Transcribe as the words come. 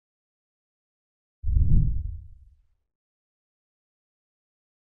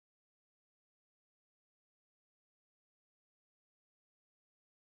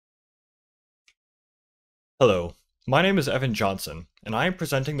Hello, my name is Evan Johnson, and I am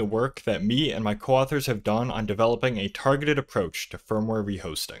presenting the work that me and my co-authors have done on developing a targeted approach to firmware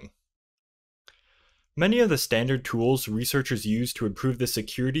rehosting. Many of the standard tools researchers use to improve the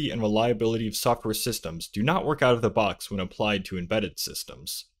security and reliability of software systems do not work out of the box when applied to embedded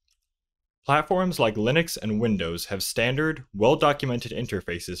systems. Platforms like Linux and Windows have standard, well-documented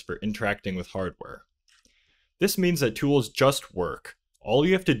interfaces for interacting with hardware. This means that tools just work. All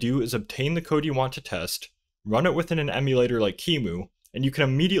you have to do is obtain the code you want to test, run it within an emulator like QEMU, and you can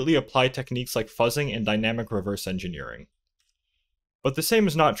immediately apply techniques like fuzzing and dynamic reverse engineering. But the same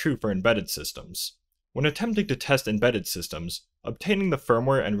is not true for embedded systems. When attempting to test embedded systems, obtaining the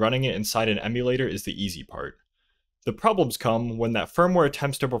firmware and running it inside an emulator is the easy part. The problems come when that firmware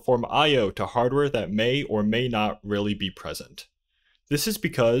attempts to perform I/O to hardware that may or may not really be present. This is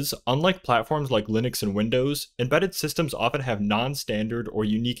because, unlike platforms like Linux and Windows, embedded systems often have non-standard or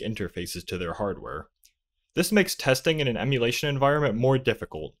unique interfaces to their hardware. This makes testing in an emulation environment more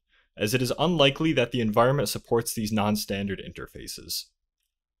difficult, as it is unlikely that the environment supports these non-standard interfaces.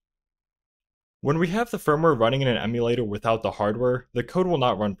 When we have the firmware running in an emulator without the hardware, the code will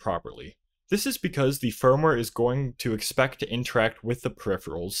not run properly. This is because the firmware is going to expect to interact with the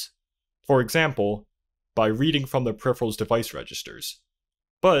peripherals, for example, by reading from the peripheral's device registers.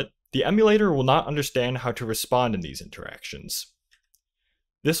 But the emulator will not understand how to respond in these interactions.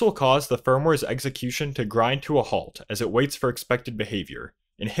 This will cause the firmware's execution to grind to a halt as it waits for expected behavior,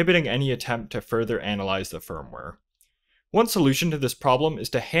 inhibiting any attempt to further analyze the firmware. One solution to this problem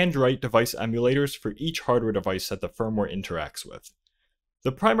is to handwrite device emulators for each hardware device that the firmware interacts with.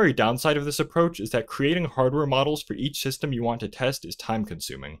 The primary downside of this approach is that creating hardware models for each system you want to test is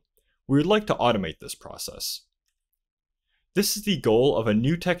time-consuming. We would like to automate this process. This is the goal of a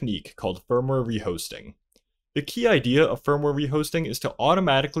new technique called firmware rehosting. The key idea of firmware rehosting is to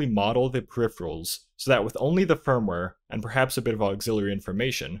automatically model the peripherals so that with only the firmware, and perhaps a bit of auxiliary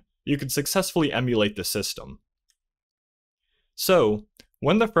information, you can successfully emulate the system. So,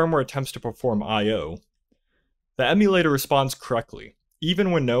 when the firmware attempts to perform I/O, the emulator responds correctly,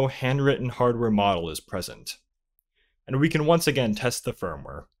 even when no handwritten hardware model is present. And we can once again test the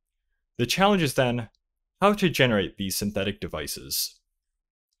firmware. The challenge is then, how to generate these synthetic devices.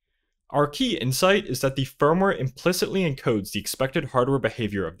 Our key insight is that the firmware implicitly encodes the expected hardware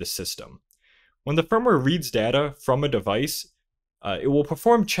behavior of the system. When the firmware reads data from a device, it will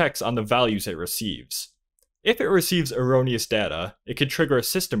perform checks on the values it receives. If it receives erroneous data, it could trigger a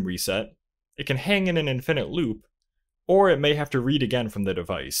system reset, it can hang in an infinite loop, or it may have to read again from the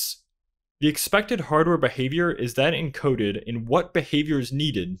device. The expected hardware behavior is then encoded in what behavior is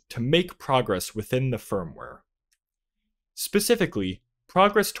needed to make progress within the firmware. Specifically,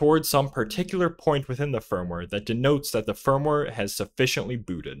 progress towards some particular point within the firmware that denotes that the firmware has sufficiently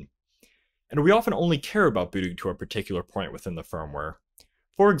booted. And we often only care about booting to a particular point within the firmware.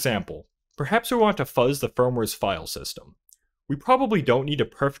 For example, perhaps we want to fuzz the firmware's file system. We probably don't need to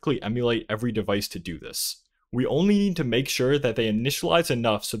perfectly emulate every device to do this. We only need to make sure that they initialize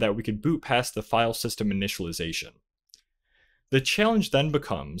enough so that we can boot past the file system initialization. The challenge then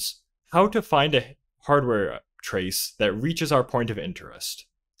becomes how to find a hardware trace that reaches our point of interest.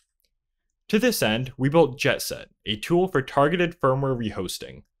 To this end, we built Jetset, a tool for targeted firmware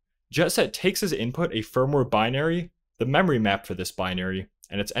rehosting. Jetset takes as input a firmware binary, the memory map for this binary,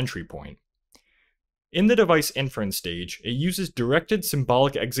 and its entry point. In the device inference stage, it uses directed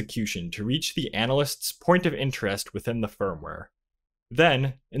symbolic execution to reach the analyst's point of interest within the firmware.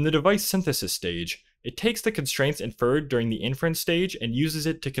 Then, in the device synthesis stage, it takes the constraints inferred during the inference stage and uses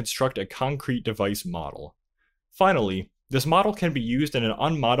it to construct a concrete device model. Finally, this model can be used in an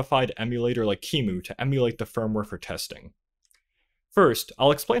unmodified emulator like QEMU to emulate the firmware for testing. First,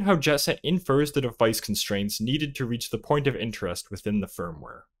 I'll explain how Jetset infers the device constraints needed to reach the point of interest within the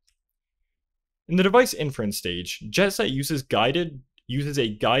firmware. In the device inference stage, Jetset uses a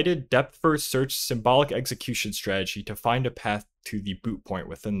guided depth-first search symbolic execution strategy to find a path to the boot point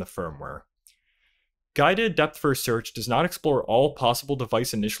within the firmware. Guided depth-first search does not explore all possible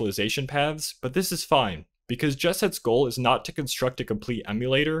device initialization paths, but this is fine, because Jetset's goal is not to construct a complete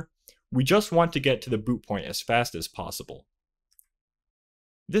emulator, we just want to get to the boot point as fast as possible.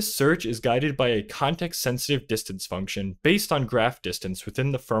 This search is guided by a context-sensitive distance function based on graph distance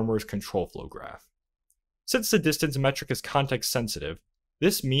within the firmware's control flow graph. Since the distance metric is context-sensitive,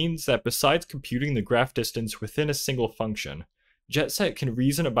 this means that besides computing the graph distance within a single function, Jetset can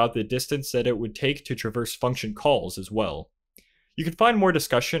reason about the distance that it would take to traverse function calls as well. You can find more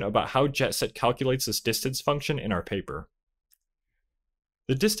discussion about how Jetset calculates this distance function in our paper.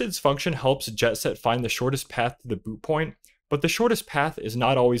 The distance function helps Jetset find the shortest path to the boot point, but the shortest path is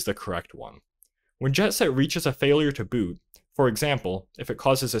not always the correct one. When Jetset reaches a failure to boot, for example, if it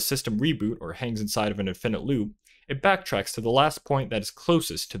causes a system reboot or hangs inside of an infinite loop, it backtracks to the last point that is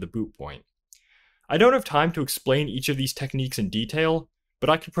closest to the boot point. I don't have time to explain each of these techniques in detail, but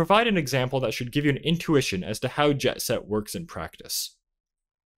I can provide an example that should give you an intuition as to how Jetset works in practice.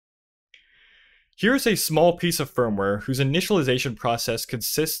 Here's a small piece of firmware whose initialization process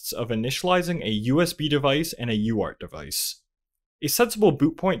consists of initializing a USB device and a UART device. A sensible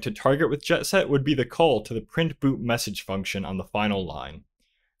boot point to target with Jetset would be the call to the print boot message function on the final line.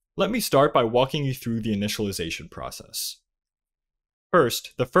 Let me start by walking you through the initialization process.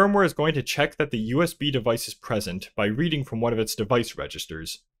 First, the firmware is going to check that the USB device is present by reading from one of its device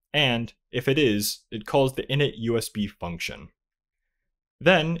registers, and, if it is, it calls the init USB function.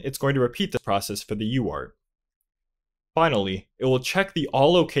 Then, it's going to repeat this process for the UART. Finally, it will check the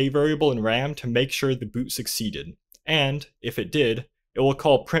allOK variable in RAM to make sure the boot succeeded, and, if it did, it will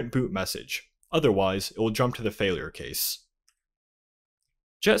call print boot message, otherwise it will jump to the failure case.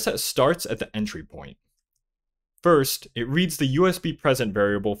 Jetset starts at the entry point. First, it reads the USB present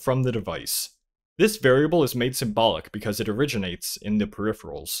variable from the device. This variable is made symbolic because it originates in the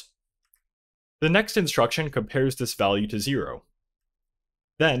peripherals. The next instruction compares this value to 0.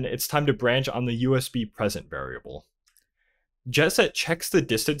 Then, it's time to branch on the USB present variable. Jetset checks the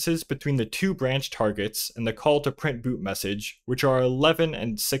distances between the two branch targets and the call to print boot message, which are 11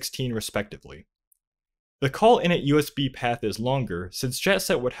 and 16 respectively. The call init USB path is longer, since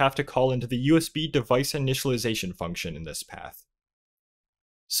Jetset would have to call into the USB device initialization function in this path.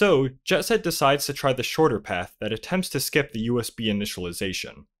 So, Jetset decides to try the shorter path that attempts to skip the USB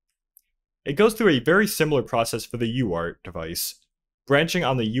initialization. It goes through a very similar process for the UART device, branching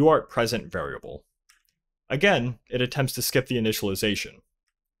on the UART present variable. Again, it attempts to skip the initialization.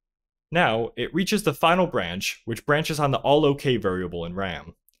 Now, it reaches the final branch, which branches on the allOK variable in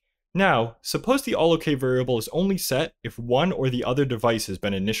RAM. Now, suppose the allOK variable is only set if one or the other device has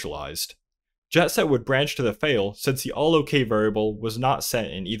been initialized. Jetset would branch to the fail since the allOK variable was not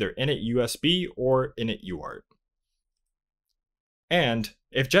set in either init USB or init UART. And,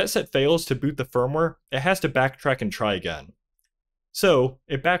 if Jetset fails to boot the firmware, it has to backtrack and try again. So,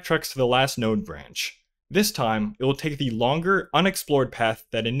 it backtracks to the last node branch. This time, it will take the longer, unexplored path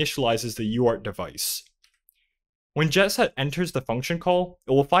that initializes the UART device. When Jetset enters the function call,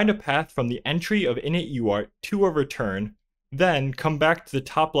 it will find a path from the entry of init UART to a return, then come back to the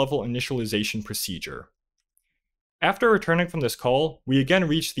top-level initialization procedure. After returning from this call, we again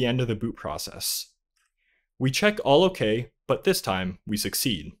reach the end of the boot process. We check all OK, but this time, we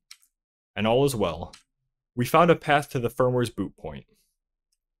succeed. And all is well. We found a path to the firmware's boot point.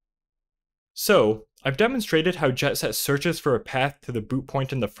 So, I've demonstrated how Jetset searches for a path to the boot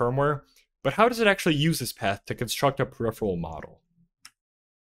point in the firmware, but how does it actually use this path to construct a peripheral model?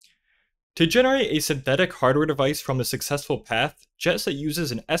 To generate a synthetic hardware device from a successful path, Jetset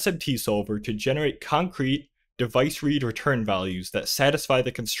uses an SMT solver to generate concrete, device read return values that satisfy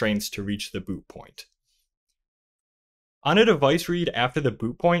the constraints to reach the boot point. On a device read after the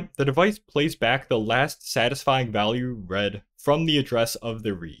boot point, the device plays back the last satisfying value read from the address of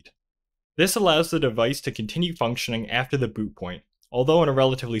the read. This allows the device to continue functioning after the boot point, although in a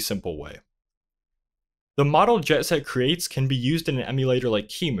relatively simple way. The model Jetset creates can be used in an emulator like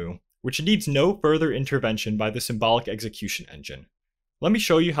QEMU, which needs no further intervention by the symbolic execution engine. Let me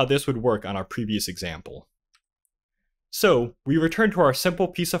show you how this would work on our previous example. So, we return to our simple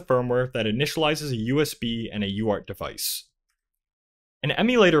piece of firmware that initializes a USB and a UART device. An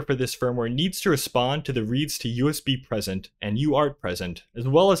emulator for this firmware needs to respond to the reads to USB present and UART present, as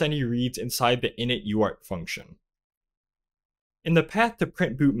well as any reads inside the init UART function. In the path to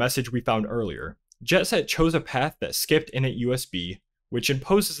print boot message we found earlier, Jetset chose a path that skipped init USB, which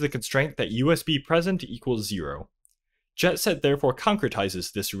imposes the constraint that USB present equals 0. Jetset therefore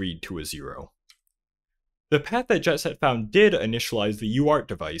concretizes this read to a 0. The path that Jetset found did initialize the UART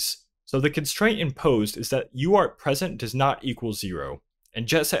device, so the constraint imposed is that UART present does not equal 0, and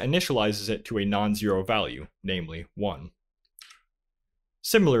Jetset initializes it to a non-zero value, namely 1.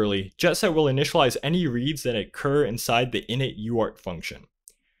 Similarly, Jetset will initialize any reads that occur inside the init UART function.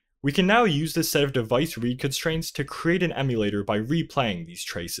 We can now use this set of device read constraints to create an emulator by replaying these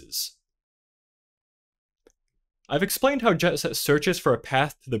traces. I've explained how Jetset searches for a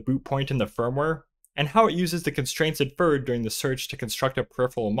path to the boot point in the firmware, and how it uses the constraints inferred during the search to construct a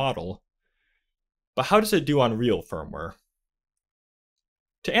peripheral model. But how does it do on real firmware?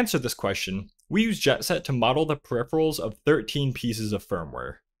 To answer this question, we use Jetset to model the peripherals of 13 pieces of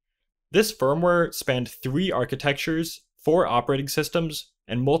firmware. This firmware spanned 3 architectures, 4 operating systems,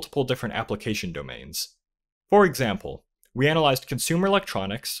 and multiple different application domains. For example, we analyzed consumer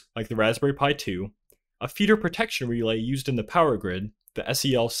electronics, like the Raspberry Pi 2, a feeder protection relay used in the power grid, the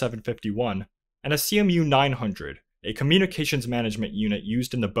SEL751, and a CMU 900, a communications management unit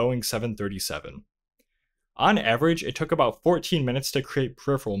used in the Boeing 737. On average, it took about 14 minutes to create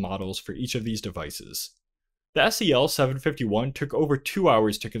peripheral models for each of these devices. The SEL751 took over 2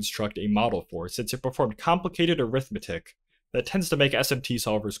 hours to construct a model for since it performed complicated arithmetic that tends to make SMT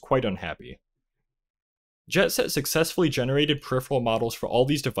solvers quite unhappy. Jetset successfully generated peripheral models for all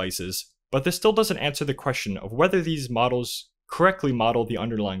these devices, but this still doesn't answer the question of whether these models correctly model the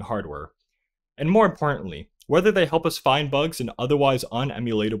underlying hardware, and more importantly, whether they help us find bugs in otherwise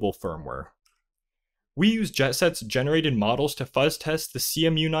unemulatable firmware. We use Jetset's generated models to fuzz test the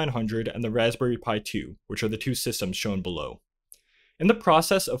CMU 900 and the Raspberry Pi 2, which are the two systems shown below. In the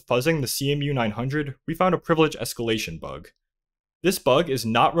process of fuzzing the CMU 900, we found a privilege escalation bug. This bug is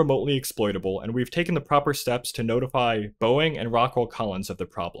not remotely exploitable, and we've taken the proper steps to notify Boeing and Rockwell Collins of the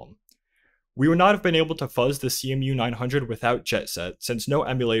problem. We would not have been able to fuzz the CMU 900 without Jetset, since no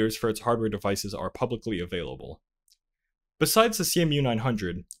emulators for its hardware devices are publicly available. Besides the CMU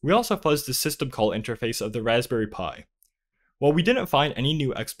 900, we also fuzzed the system call interface of the Raspberry Pi. While we didn't find any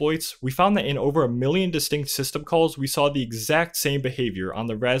new exploits, we found that in over 1 million distinct system calls we saw the exact same behavior on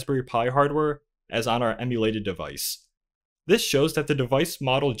the Raspberry Pi hardware as on our emulated device. This shows that the device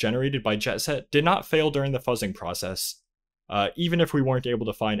model generated by Jetset did not fail during the fuzzing process, even if we weren't able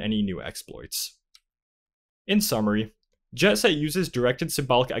to find any new exploits. In summary, Jetset uses directed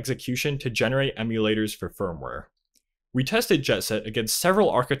symbolic execution to generate emulators for firmware. We tested Jetset against several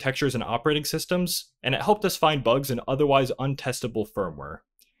architectures and operating systems, and it helped us find bugs in otherwise untestable firmware.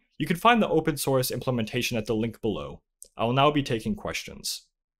 You can find the open source implementation at the link below. I will now be taking questions.